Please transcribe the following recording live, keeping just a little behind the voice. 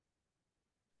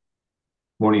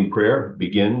Morning prayer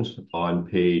begins on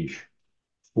page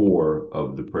 4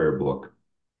 of the prayer book.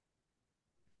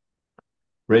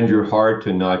 Rend your heart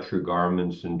and not your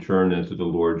garments, and turn unto the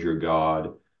Lord your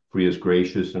God, for he is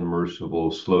gracious and merciful,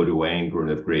 slow to anger,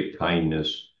 and of great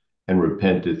kindness, and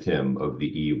repenteth him of the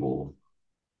evil.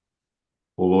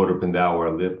 O Lord, open thou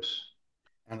our lips.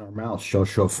 And our mouth shall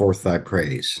show forth thy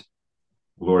praise,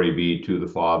 Glory be to the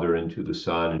Father, and to the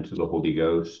Son, and to the Holy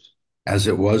Ghost. as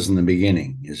it was in the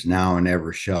beginning, is now, and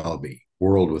ever shall be,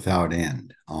 world without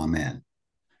end. Amen.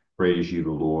 Praise you,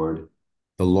 the Lord.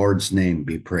 The Lord's name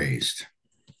be praised.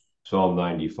 Psalm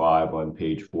 95 on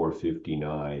page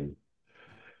 459.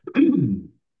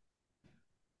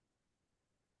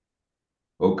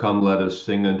 O come, let us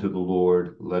sing unto the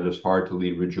Lord. Let us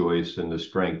heartily rejoice in the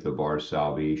strength of our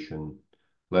salvation.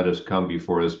 Let us come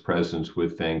before his presence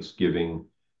with thanksgiving,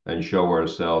 and show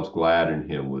ourselves glad in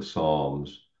him with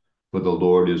psalms. For the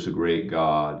Lord is a great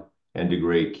God, and a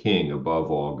great King above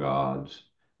all gods.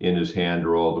 In his hand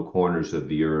are all the corners of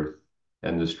the earth,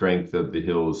 and the strength of the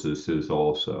hills is his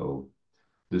also.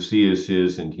 The sea is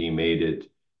his, and he made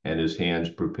it, and his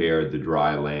hands prepared the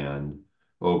dry land.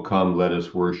 O come, let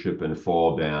us worship and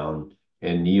fall down,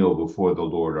 and kneel before the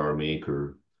Lord our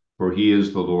Maker. For he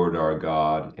is the Lord our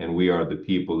God, and we are the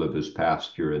people of his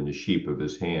pasture and the sheep of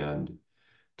his hand.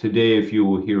 Today, if you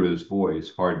will hear his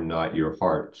voice, harden not your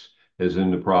hearts, as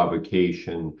in the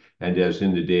provocation, and as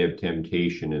in the day of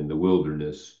temptation in the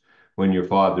wilderness, when your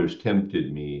fathers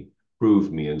tempted me,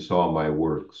 proved me, and saw my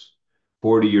works.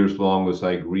 40 years long was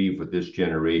I grieved with this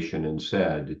generation, and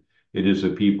said, It is a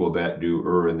people that do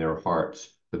err in their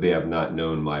hearts, for they have not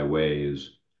known my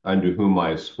ways, unto whom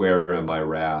I swear in my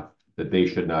wrath, that they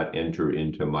should not enter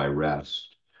into my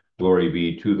rest. Glory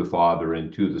be to the Father,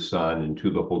 and to the Son, and to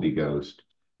the Holy Ghost,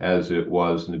 as it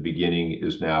was in the beginning,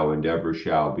 is now, and ever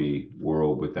shall be,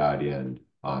 world without end.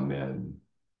 Amen.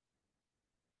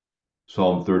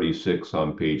 Psalm 36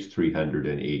 on page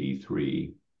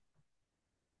 383.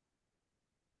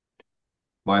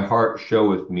 My heart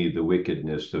showeth me the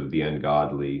wickedness of the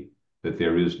ungodly, that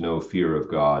there is no fear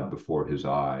of God before his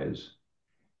eyes.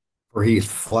 For he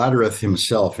flattereth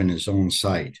himself in his own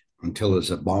sight, until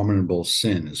his abominable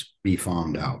sin be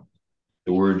found out.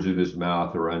 The words of his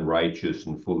mouth are unrighteous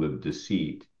and full of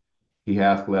deceit. He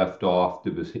hath left off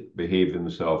to behave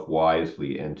himself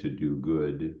wisely and to do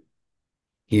good.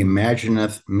 He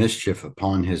imagineth mischief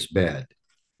upon his bed,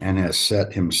 and has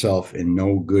set himself in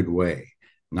no good way,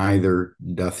 neither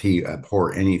doth he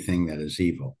abhor anything that is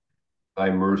evil.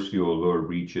 Thy mercy, O Lord,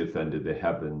 reacheth unto the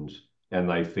heavens, and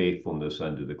thy faithfulness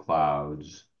unto the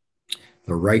clouds.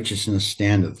 The righteousness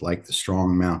standeth like the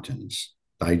strong mountains.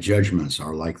 Thy judgments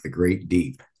are like the great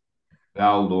deep.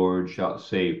 Thou, Lord, shalt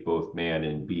save both man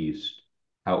and beast.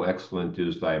 How excellent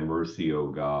is thy mercy, O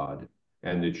God!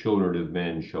 And the children of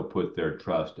men shall put their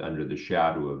trust under the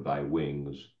shadow of thy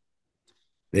wings.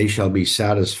 They shall be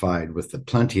satisfied with the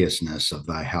plenteousness of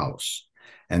thy house,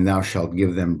 and thou shalt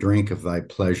give them drink of thy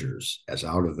pleasures as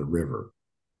out of the river.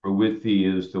 For with thee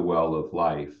is the well of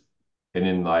life, and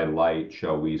in thy light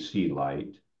shall we see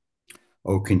light.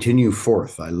 O continue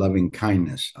forth thy loving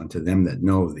kindness unto them that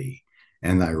know thee,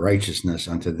 and thy righteousness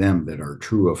unto them that are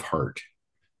true of heart.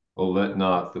 O let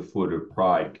not the foot of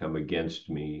pride come against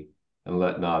me, and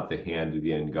let not the hand of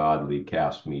the ungodly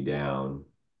cast me down.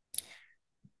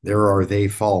 There are they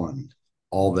fallen,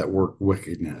 all that work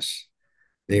wickedness.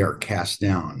 They are cast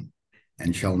down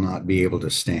and shall not be able to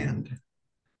stand.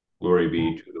 Glory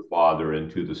be to the Father,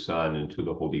 and to the Son, and to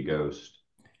the Holy Ghost.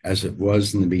 As it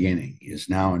was in the beginning, is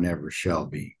now, and ever shall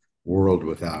be, world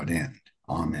without end.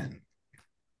 Amen.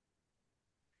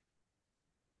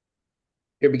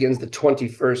 Here begins the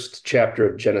 21st chapter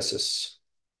of Genesis.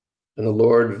 And the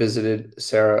Lord visited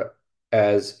Sarah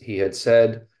as he had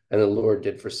said, and the Lord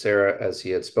did for Sarah as he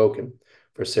had spoken.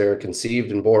 For Sarah conceived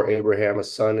and bore Abraham a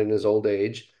son in his old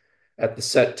age, at the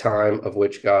set time of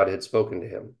which God had spoken to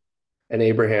him. And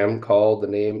Abraham called the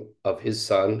name of his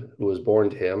son, who was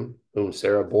born to him, whom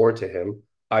Sarah bore to him,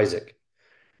 Isaac.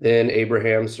 Then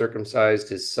Abraham circumcised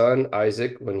his son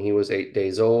Isaac when he was 8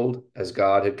 days old, as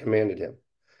God had commanded him.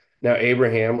 Now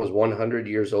Abraham was 100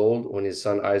 years old when his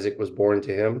son Isaac was born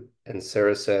to him, and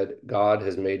Sarah said, God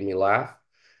has made me laugh,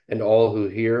 and all who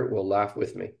hear will laugh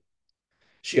with me.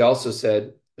 She also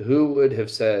said, Who would have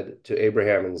said to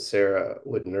Abraham and Sarah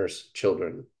would nurse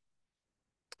children?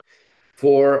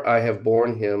 For I have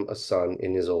borne him a son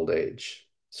in his old age.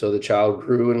 So the child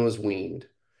grew and was weaned,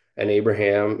 and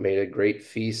Abraham made a great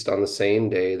feast on the same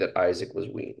day that Isaac was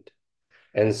weaned.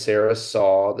 And Sarah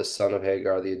saw the son of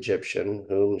Hagar the Egyptian,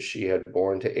 whom she had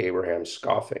borne to Abraham,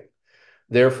 scoffing.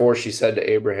 Therefore she said to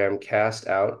Abraham, cast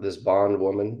out this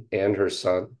bondwoman and her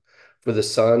son, for the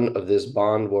son of this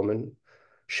bondwoman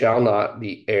shall not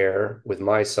be heir with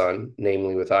my son,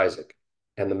 namely with Isaac.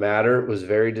 And the matter was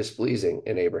very displeasing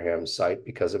in Abraham's sight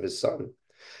because of his son.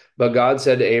 But God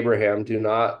said to Abraham, do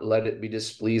not let it be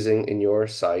displeasing in your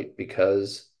sight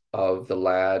because of the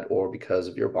lad or because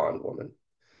of your bondwoman.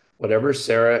 Whatever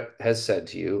Sarah has said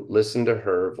to you, listen to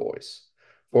her voice.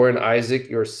 For in Isaac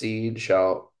your seed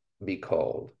shall be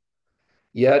called.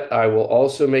 Yet I will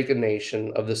also make a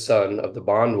nation of the son of the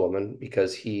bondwoman,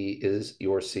 because he is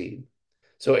your seed.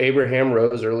 So Abraham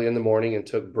rose early in the morning and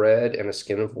took bread and a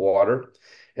skin of water,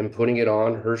 and putting it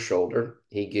on her shoulder,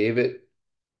 he gave it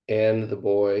and the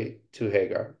boy to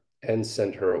Hagar and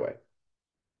sent her away.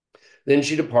 Then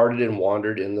she departed and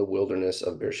wandered in the wilderness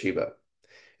of Beersheba.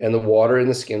 And the water in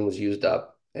the skin was used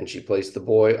up, and she placed the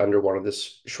boy under one of the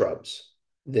shrubs.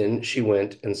 Then she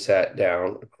went and sat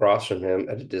down across from him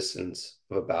at a distance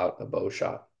of about a bow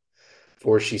shot.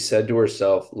 For she said to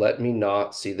herself, let me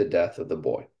not see the death of the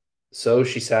boy. So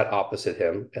she sat opposite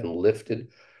him and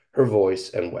lifted her voice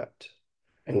and wept.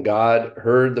 And God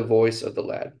heard the voice of the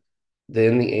lad.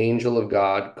 Then the angel of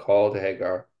God called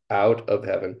Hagar out of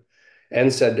heaven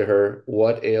and said to her,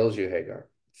 what ails you, Hagar?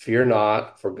 Fear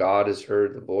not, for God has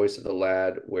heard the voice of the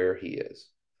lad where he is.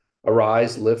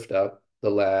 Arise, lift up the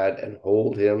lad, and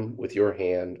hold him with your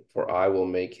hand, for I will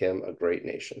make him a great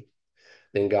nation.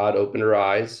 Then God opened her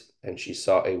eyes, and she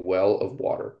saw a well of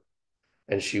water.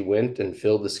 And she went and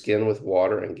filled the skin with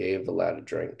water and gave the lad a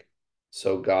drink.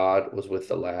 So God was with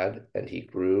the lad, and he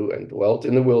grew and dwelt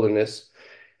in the wilderness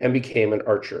and became an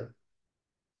archer.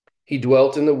 He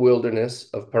dwelt in the wilderness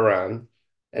of Paran,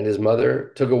 and his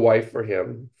mother took a wife for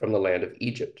him from the land of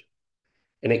Egypt.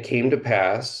 And it came to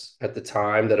pass at the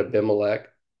time that Abimelech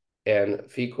and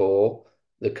Phicol,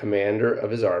 the commander of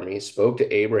his army, spoke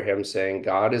to Abraham, saying,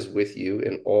 God is with you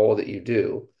in all that you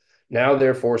do. Now,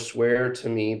 therefore, swear to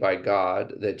me by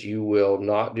God that you will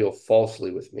not deal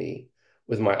falsely with me,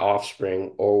 with my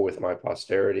offspring, or with my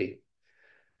posterity,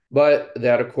 but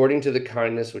that according to the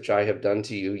kindness which I have done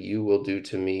to you, you will do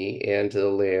to me and to the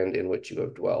land in which you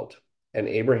have dwelt. And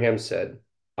Abraham said,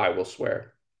 I will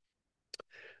swear.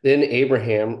 Then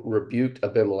Abraham rebuked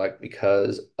Abimelech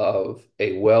because of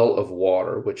a well of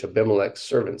water which Abimelech's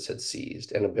servants had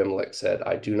seized. And Abimelech said,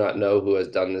 I do not know who has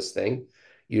done this thing.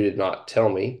 You did not tell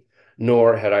me,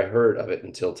 nor had I heard of it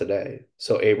until today.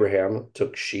 So Abraham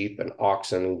took sheep and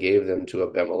oxen and gave them to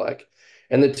Abimelech.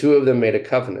 And the two of them made a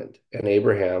covenant. And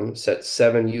Abraham set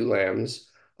 7 ewe lambs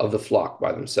of the flock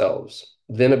by themselves.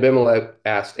 Then Abimelech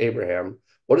asked Abraham,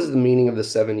 what is the meaning of the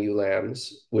 7 ewe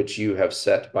lambs which you have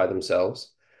set by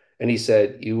themselves? And he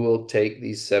said, you will take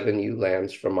these 7 ewe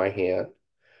lambs from my hand,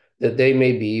 that they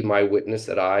may be my witness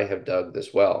that I have dug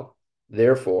this well.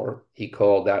 Therefore, he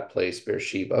called that place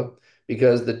Beersheba,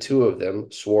 because the two of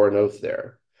them swore an oath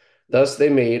there. Thus they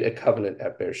made a covenant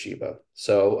at Beersheba.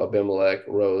 So Abimelech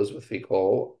rose with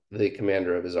Phicol, the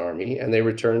commander of his army, and they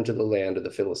returned to the land of the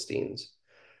Philistines.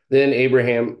 Then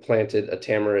Abraham planted a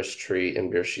tamarisk tree in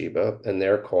Beersheba, and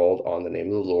there called on the name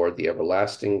of the Lord, the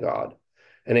everlasting God.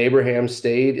 And Abraham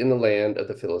stayed in the land of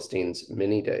the Philistines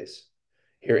many days.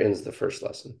 Here ends the first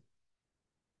lesson.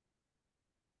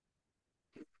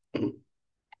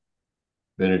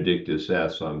 Benedictus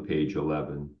S. on page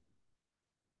 11.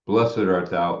 Blessed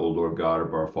art thou, O Lord God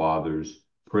of our fathers,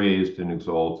 praised and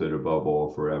exalted above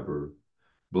all forever.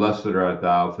 Blessed art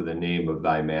thou for the name of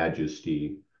thy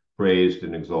majesty, praised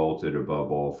and exalted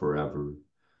above all forever.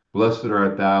 Blessed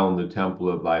art thou in the temple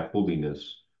of thy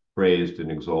holiness, praised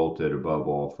and exalted above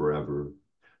all forever.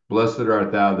 Blessed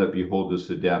art thou that beholdest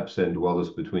the depths and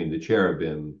dwellest between the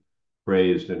cherubim,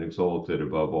 praised and exalted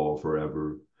above all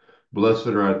forever. Blessed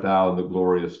art thou in the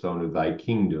glorious stone of thy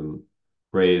kingdom,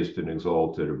 praised and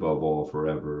exalted above all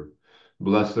forever.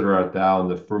 Blessed art thou in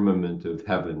the firmament of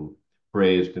heaven,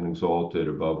 praised and exalted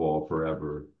above all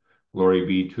forever. Glory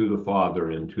be to the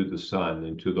Father, and to the Son,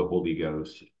 and to the Holy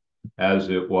Ghost, as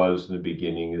it was in the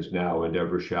beginning, is now, and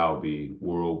ever shall be,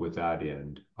 world without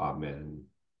end. Amen.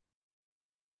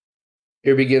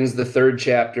 Here begins the 3rd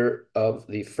chapter of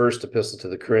the first epistle to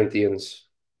the Corinthians.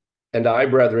 And I,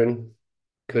 brethren,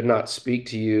 could not speak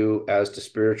to you as to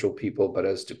spiritual people, but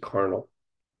as to carnal,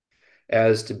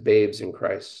 as to babes in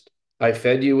Christ. I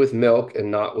fed you with milk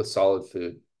and not with solid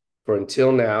food. For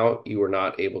until now you were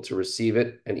not able to receive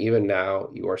it, and even now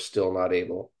you are still not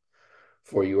able,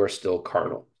 for you are still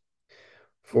carnal.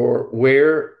 For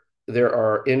where there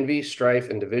are envy, strife,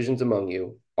 and divisions among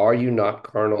you, are you not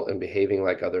carnal and behaving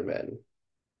like other men?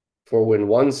 For when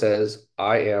one says,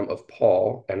 I am of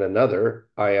Paul, and another,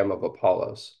 I am of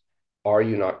Apollos, are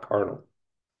you not carnal?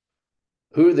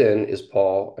 Who then is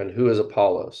Paul and who is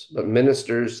Apollos, but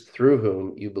ministers through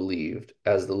whom you believed,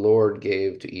 as the Lord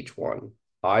gave to each one?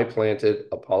 I planted,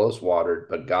 Apollos watered,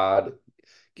 but God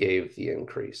gave the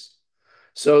increase.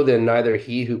 So then, neither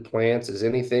he who plants is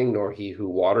anything, nor he who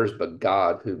waters, but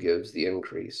God who gives the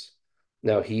increase.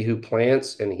 Now, he who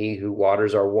plants and he who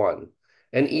waters are one,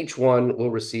 and each one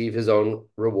will receive his own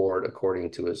reward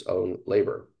according to his own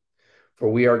labor. For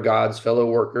we are God's fellow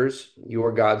workers. You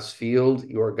are God's field.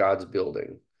 You are God's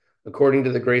building. According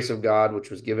to the grace of God, which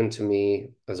was given to me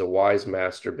as a wise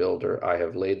master builder, I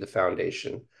have laid the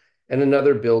foundation, and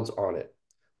another builds on it.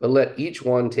 But let each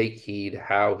one take heed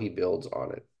how he builds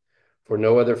on it. For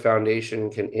no other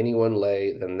foundation can anyone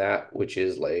lay than that which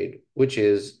is laid, which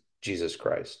is Jesus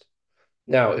Christ.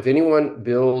 Now, if anyone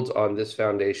builds on this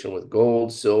foundation with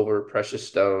gold, silver, precious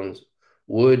stones,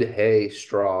 wood, hay,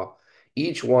 straw,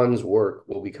 each one's work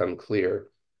will become clear,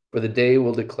 for the day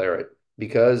will declare it,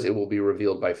 because it will be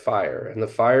revealed by fire, and the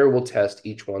fire will test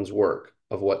each one's work,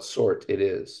 of what sort it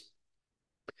is.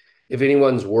 If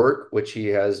anyone's work which he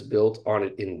has built on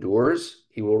it endures,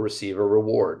 he will receive a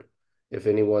reward. If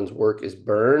anyone's work is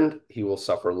burned, he will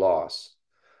suffer loss,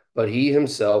 but he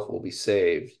himself will be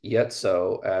saved, yet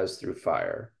so as through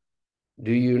fire.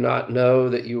 Do you not know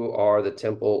that you are the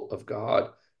temple of God,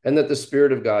 and that the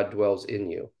Spirit of God dwells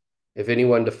in you? If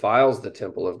anyone defiles the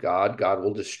temple of God, God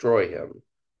will destroy him,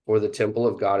 for the temple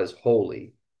of God is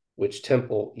holy, which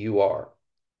temple you are.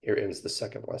 Here ends the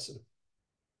second lesson.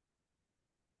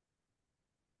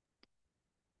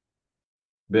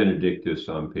 Benedictus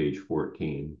on page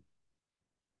 14.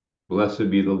 Blessed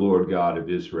be the Lord God of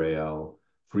Israel,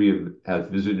 for he hath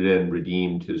visited and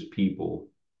redeemed his people,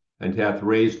 and hath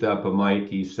raised up a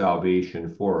mighty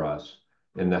salvation for us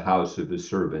in the house of his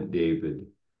servant David,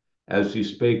 as he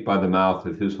spake by the mouth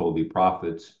of his holy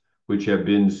prophets, which have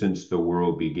been since the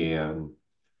world began,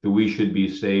 that we should be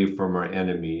saved from our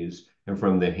enemies and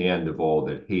from the hand of all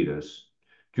that hate us,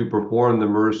 to perform the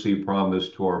mercy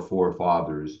promised to our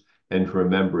forefathers, and to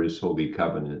remember his holy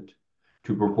covenant,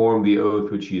 to perform the oath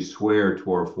which he sware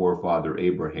to our forefather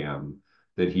Abraham,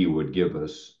 that he would give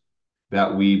us,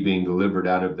 that we, being delivered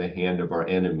out of the hand of our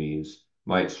enemies,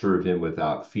 might serve him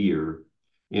without fear,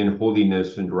 in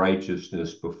holiness and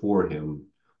righteousness before him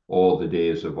all the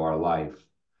days of our life.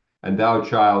 And thou,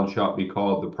 child, shalt be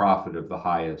called the prophet of the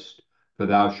highest, for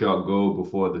thou shalt go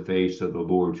before the face of the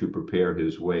Lord to prepare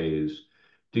his ways,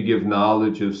 to give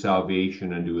knowledge of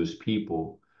salvation unto his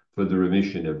people, for the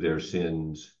remission of their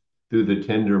sins, through the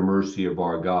tender mercy of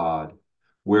our God,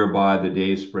 whereby the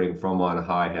dayspring from on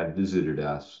high hath visited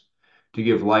us, to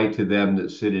give light to them that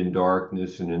sit in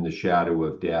darkness and in the shadow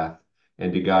of death,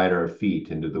 and to guide our feet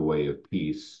into the way of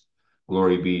peace.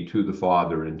 Glory be to the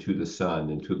Father, and to the Son,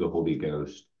 and to the Holy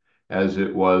Ghost, as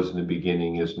it was in the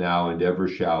beginning, is now, and ever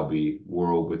shall be,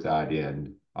 world without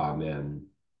end. Amen.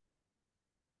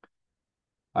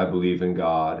 I believe in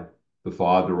God, the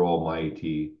Father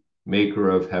Almighty, maker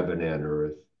of heaven and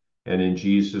earth, and in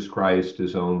Jesus Christ,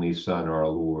 his only Son, our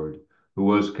Lord, who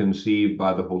was conceived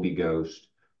by the Holy Ghost,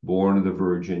 born of the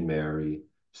Virgin Mary,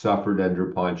 suffered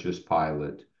under Pontius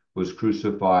Pilate, was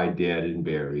crucified, dead, and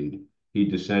buried. He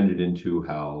descended into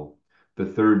hell. The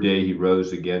third day he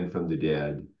rose again from the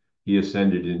dead. He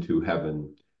ascended into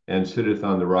heaven, and sitteth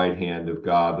on the right hand of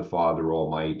God the Father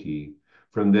Almighty.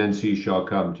 From thence he shall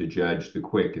come to judge the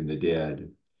quick and the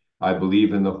dead. I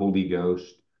believe in the Holy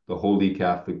Ghost, the Holy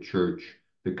Catholic Church,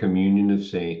 the communion of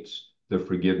saints, the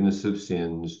forgiveness of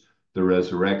sins, the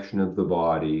resurrection of the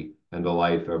body, and the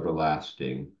life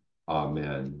everlasting.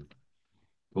 Amen.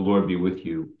 The Lord be with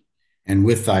you. And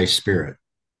with thy spirit.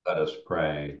 Let us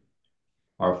pray.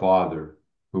 Our Father,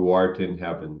 who art in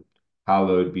heaven,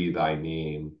 hallowed be thy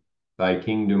name. Thy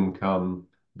kingdom come,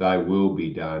 thy will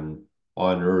be done,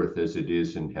 on earth as it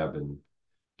is in heaven.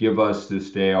 Give us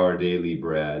this day our daily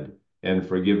bread, and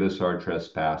forgive us our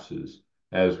trespasses,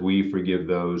 as we forgive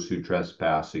those who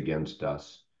trespass against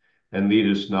us. And lead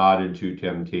us not into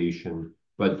temptation,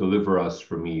 but deliver us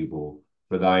from evil.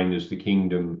 For thine is the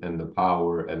kingdom, and the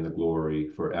power, and the glory,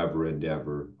 forever and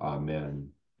ever. Amen.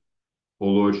 O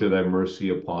Lord, show thy mercy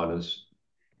upon us.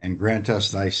 And grant us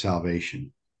thy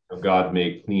salvation. O God,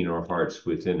 make clean our hearts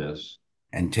within us.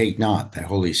 And take not thy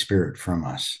Holy Spirit from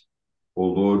us. O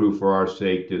Lord, who for our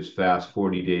sake didst fast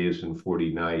 40 days and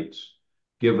 40 nights,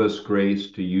 give us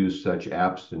grace to use such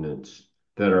abstinence,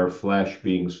 that our flesh,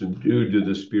 being subdued to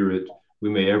the Spirit, we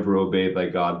may ever obey thy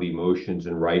godly motions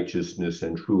in righteousness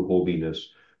and true holiness,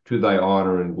 to thy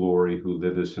honor and glory, who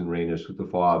livest and reignest with the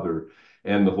Father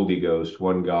and the Holy Ghost,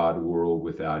 one God, world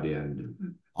without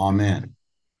end. Amen.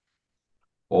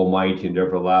 Almighty and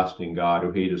everlasting God,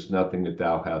 who hatest nothing that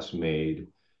thou hast made,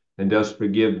 and dost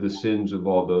forgive the sins of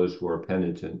all those who are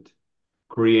penitent.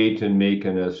 Create and make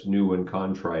in us new and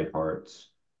contrite hearts,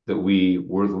 that we,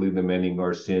 worthily lamenting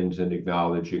our sins and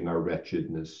acknowledging our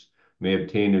wretchedness, may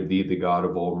obtain of thee, the God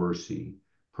of all mercy,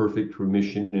 perfect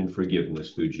remission and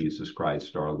forgiveness through Jesus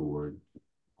Christ our Lord.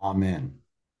 Amen.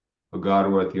 O God,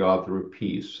 who art the author of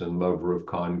peace and lover of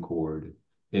concord,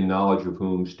 in knowledge of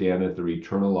whom standeth their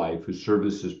eternal life, whose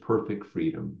service is perfect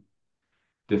freedom,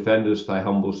 defend us, thy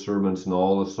humble servants, in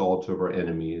all assaults of our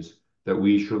enemies, that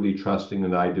we, surely trusting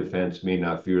in thy defense, may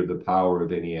not fear the power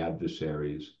of any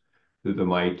adversaries, through the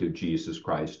might of Jesus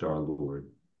Christ our Lord.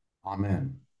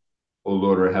 Amen. O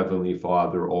Lord, our heavenly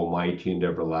Father, almighty and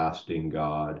everlasting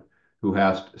God, who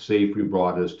hast safely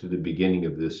brought us to the beginning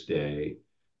of this day,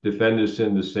 defend us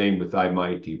in the same with thy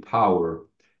mighty power,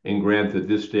 and grant that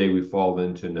this day we fall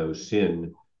into no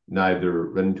sin, neither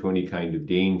run into any kind of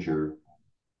danger,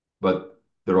 but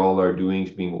that all our doings,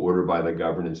 being ordered by thy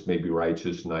governance, may be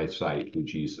righteous in thy sight, through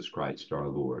Jesus Christ our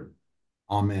Lord.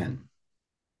 Amen.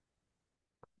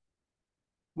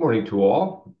 Morning to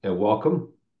all, and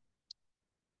welcome.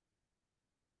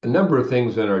 A number of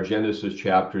things in our Genesis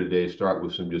chapter today start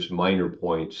with some just minor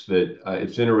points that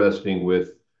it's interesting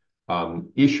with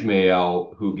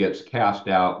Ishmael, who gets cast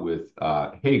out with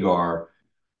Hagar,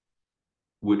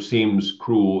 which seems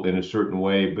cruel in a certain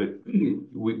way, but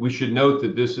we should note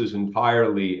that this is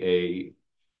entirely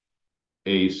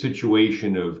a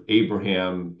situation of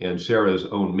Abraham and Sarah's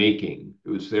own making. It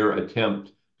was their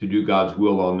attempt to do God's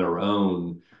will on their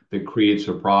own that creates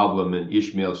a problem, and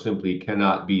Ishmael simply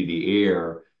cannot be the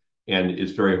heir, and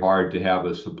it's very hard to have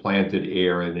a supplanted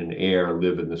heir and an heir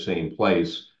live in the same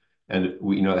place. And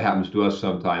we, it happens to us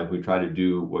sometimes. We try to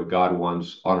do what God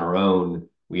wants on our own.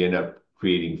 We end up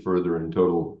creating further and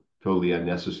totally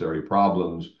unnecessary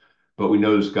problems. But we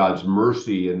notice God's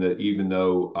mercy, and that even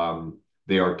though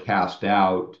they are cast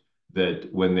out,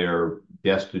 that when they're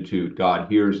destitute,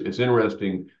 God hears. It's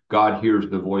interesting, God hears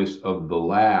the voice of the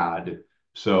lad.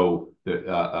 So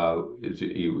it's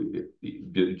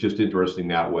just interesting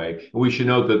that way. And we should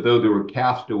note that though they were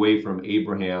cast away from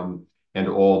Abraham and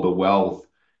all the wealth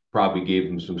probably gave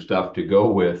them some stuff to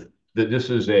go with, that this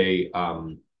is a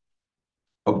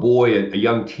boy, a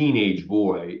young teenage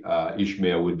boy.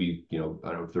 Ishmael would be, I don't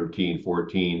know, 13,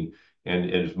 14, and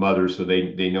his mother, so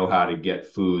they know how to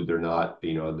get food. They're not,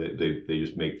 they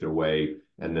just make their way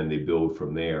and then they build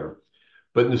from there.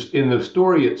 But in the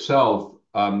story itself,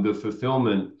 the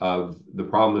fulfillment of the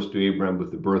promise to Abraham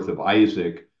with the birth of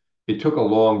Isaac, it took a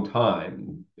long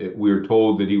time. We're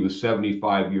told that he was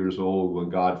 75 years old when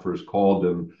God first called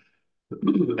him,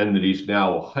 and that he's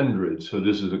now 100. So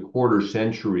this is a quarter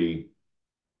century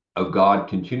of God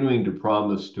continuing to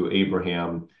promise to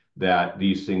Abraham that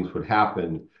these things would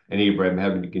happen, and Abraham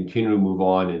having to continue to move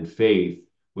on in faith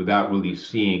without really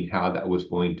seeing how that was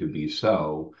going to be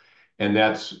so. And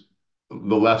that's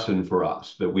the lesson for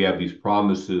us, that we have these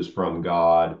promises from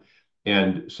God,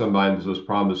 and sometimes those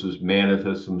promises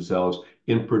manifest themselves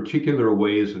in particular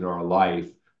ways in our life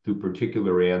through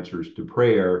particular answers to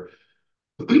prayer.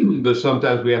 But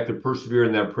sometimes we have to persevere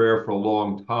in that prayer for a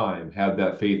long time, have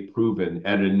that faith proven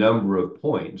at a number of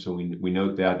points. And we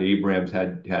note that Abraham's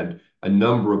had a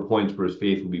number of points where his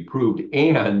faith will be proved,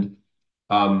 and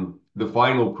the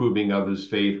final proving of his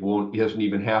faith hasn't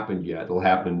even happened yet. It'll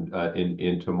happen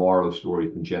in tomorrow's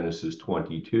story from Genesis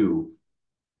 22.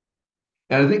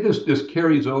 And I think this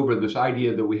carries over, this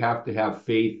idea that we have to have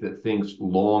faith that thinks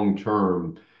long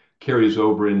term, carries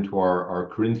over into our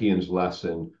Corinthians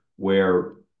lesson,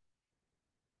 where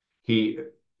he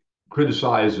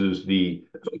criticizes the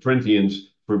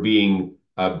Corinthians for being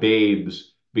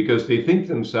babes, because they think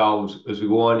themselves, as we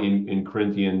go on in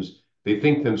Corinthians, they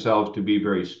think themselves to be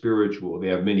very spiritual. They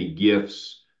have many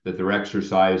gifts that they're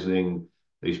exercising.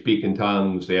 They speak in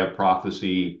tongues, they have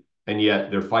prophecy, and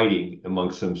yet they're fighting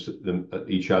amongst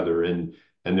each other, and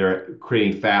they're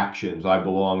creating factions. I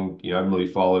belong, I'm really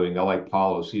following, I like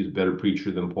Apollos, he's a better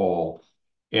preacher than Paul.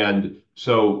 And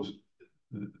so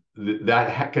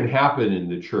that can happen in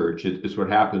the church. It's what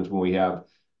happens when we have,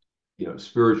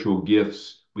 spiritual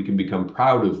gifts. We can become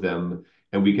proud of them,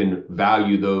 and we can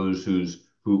value those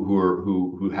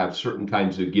who have certain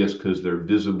kinds of gifts because they're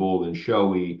visible and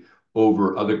showy,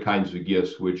 over other kinds of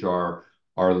gifts which are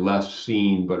less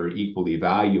seen but are equally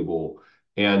valuable.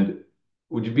 And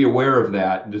would you be aware of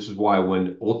that? And this is why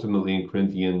when ultimately in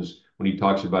Corinthians, when he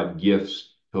talks about gifts,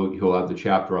 he'll have the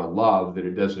chapter on love, that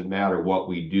it doesn't matter what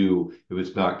we do if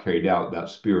it's not carried out, that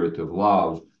spirit of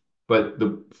love. But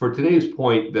for today's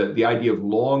point, the idea of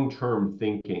long-term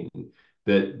thinking,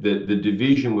 that the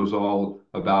division was all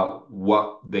about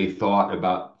what they thought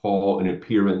about Paul in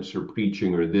appearance or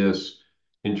preaching or this,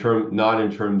 not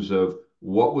in terms of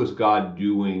what was God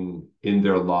doing in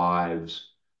their lives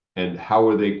and how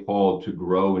are they called to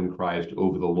grow in Christ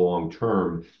over the long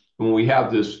term. When we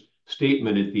have this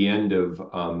statement at the end of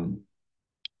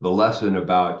the lesson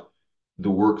about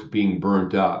the works being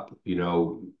burnt up,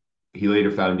 he laid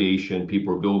a foundation,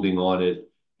 people are building on it,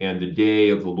 and the day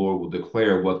of the Lord will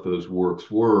declare what those works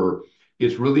were.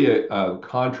 It's really a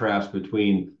contrast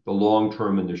between the long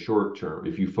term and the short term.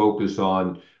 If you focus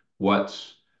on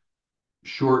what's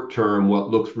short term, what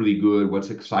looks really good,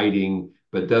 what's exciting,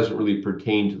 but doesn't really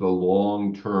pertain to the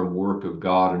long term work of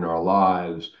God in our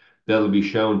lives, that'll be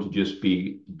shown to just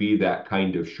be that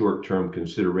kind of short term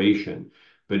consideration.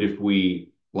 But if we,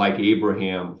 like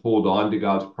Abraham, hold on to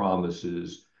God's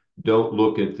promises, don't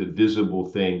look at the visible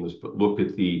things, but look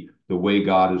at the way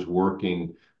God is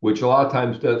working, which a lot of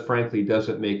times frankly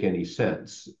doesn't make any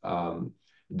sense.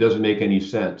 It doesn't make any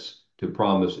sense to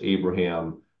promise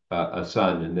Abraham a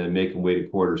son and then make him wait a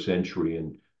quarter century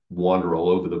and wander all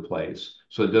over the place.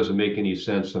 So it doesn't make any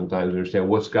sense sometimes to understand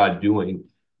what's God doing.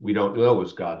 We don't know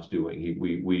what God's doing.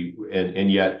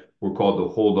 And yet we're called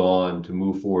to hold on, to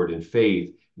move forward in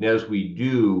faith. And as we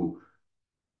do,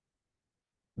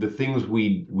 the things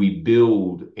we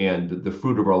build and the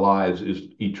fruit of our lives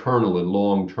is eternal and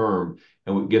long term,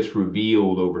 and what gets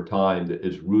revealed over time that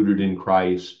is rooted in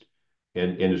Christ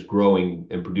and is growing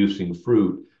and producing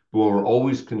fruit. But we're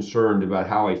always concerned about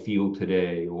how I feel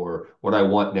today or what I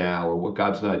want now or what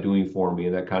God's not doing for me,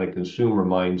 and that kind of consumer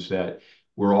mindset.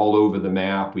 We're all over the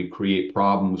map. We create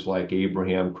problems like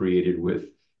Abraham created with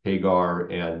Hagar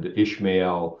and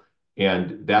Ishmael,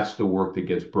 and that's the work that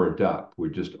gets burnt up. We're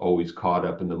just always caught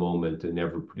up in the moment and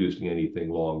never producing anything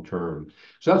long term.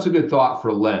 So that's a good thought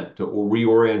for Lent, to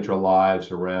reorient our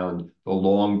lives around the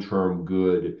long term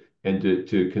good and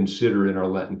to consider in our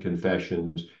Lenten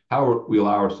confessions how we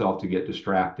allow ourselves to get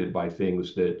distracted by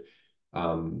things that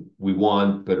we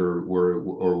want but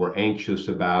we're anxious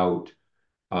about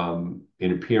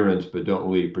in appearance, but don't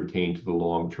really pertain to the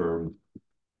long term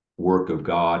work of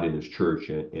God and His church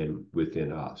and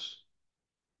within us.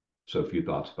 So a few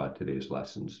thoughts about today's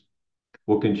lessons.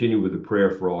 We'll continue with the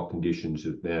prayer for all conditions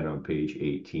of men on page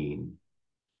 18.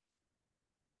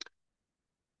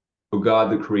 O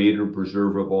God, the creator and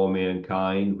preserver of all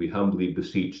mankind, we humbly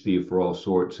beseech thee for all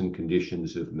sorts and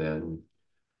conditions of men.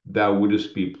 Thou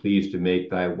wouldest be pleased to make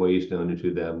thy ways known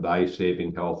unto them, thy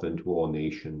saving health unto all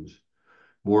nations.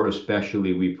 More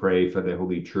especially we pray for the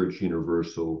Holy Church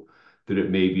Universal, that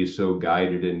it may be so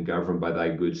guided and governed by thy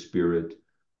good Spirit,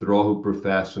 that all who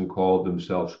profess and call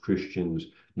themselves Christians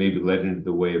may be led into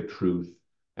the way of truth,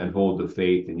 and hold the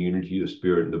faith and unity of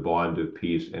spirit in the bond of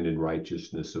peace and in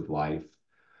righteousness of life.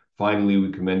 Finally,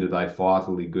 we commend to thy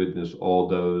fatherly goodness all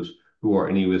those who are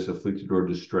anyways afflicted or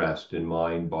distressed in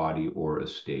mind, body, or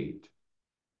estate.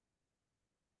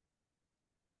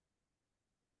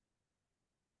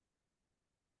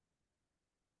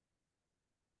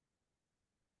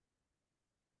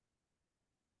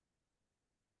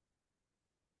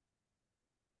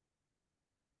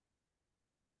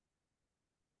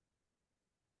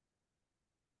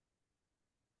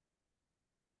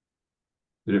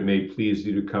 That it may please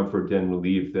thee to comfort and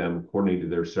relieve them according to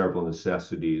their several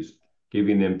necessities,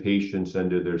 giving them patience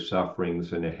under their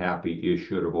sufferings and a happy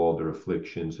issue of all their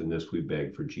afflictions. And this we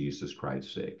beg for Jesus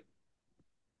Christ's sake.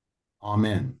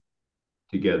 Amen.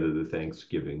 Together the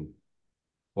thanksgiving.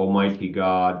 Almighty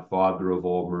God, Father of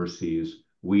all mercies,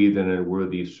 we then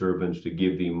unworthy servants to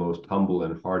give thee most humble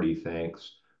and hearty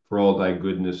thanks for all thy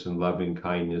goodness and loving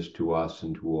kindness to us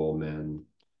and to all men.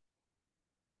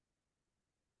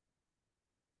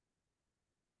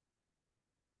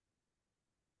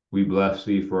 We bless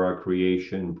thee for our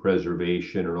creation,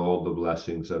 preservation, and all the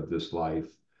blessings of this life,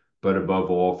 but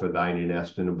above all for thine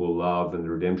inestimable love and the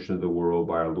redemption of the world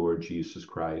by our Lord Jesus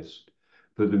Christ,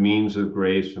 for the means of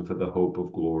grace and for the hope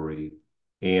of glory.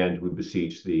 And we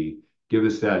beseech thee, give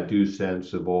us that due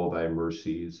sense of all thy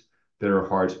mercies, that our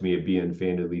hearts may be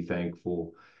unfeignedly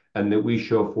thankful, and that we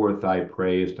show forth thy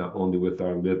praise not only with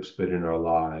our lips but in our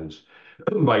lives,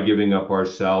 by giving up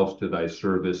ourselves to thy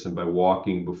service and by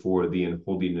walking before thee in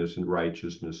holiness and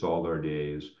righteousness all our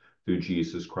days, through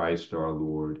Jesus Christ our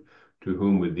Lord, to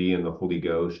whom with thee and the Holy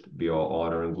Ghost be all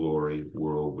honor and glory,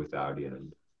 world without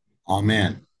end.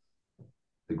 Amen.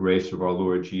 The grace of our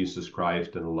Lord Jesus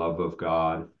Christ and the love of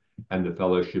God and the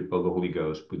fellowship of the Holy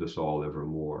Ghost with us all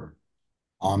evermore.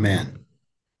 Amen.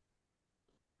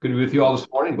 Good to be with you all this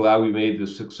morning. Glad we made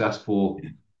this successful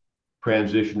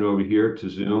transition over here to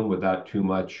Zoom without too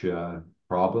much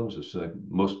problems. It's like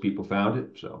most people found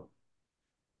it. So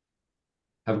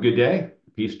have a good day.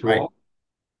 Peace to Right. all.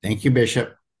 Thank you,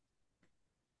 Bishop.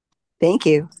 Thank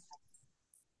you.